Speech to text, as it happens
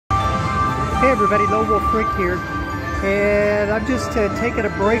Hey everybody, Lone Wolf Rick here, and I'm just taking a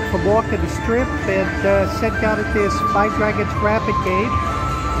break from walking the strip and sent out at this Five Dragons Rapid game,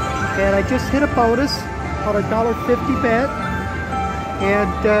 and I just hit a bonus on a $1.50 bet, and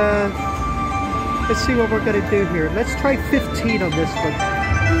let's see what we're going to do here. Let's try 15 on this one,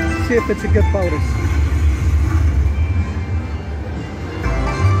 see if it's a good bonus.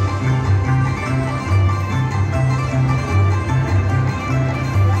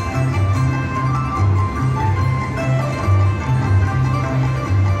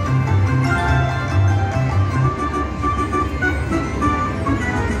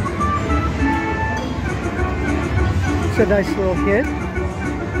 A nice little hit.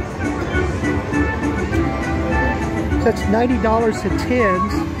 So that's $90 in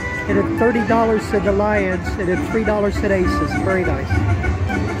tens, and then $30 in the lions, and then $3 in aces. Very nice.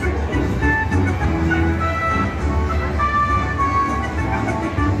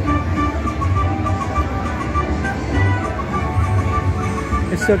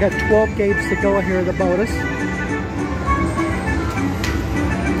 I still got 12 games to go here in the bonus.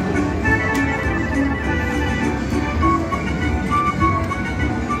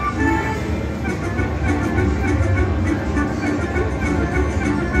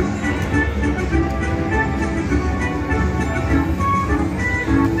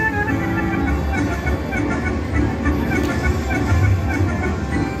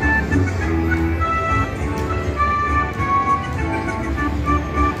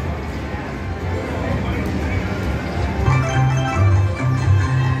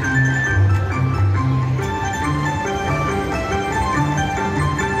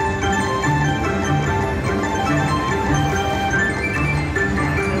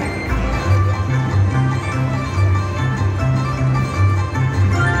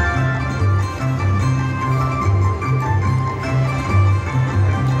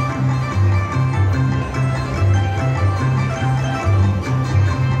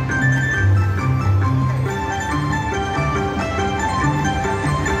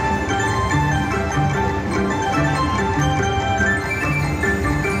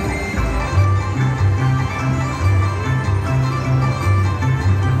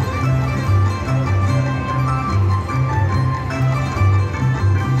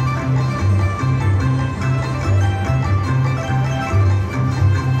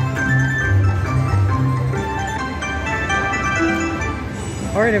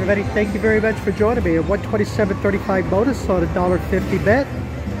 Alright everybody, thank you very much for joining me. A 127.35 bonus on a $1.50 bet.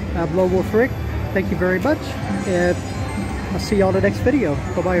 I'm Lone Wolf Rick. Thank you very much, and I'll see you on the next video.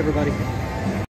 Bye-bye everybody.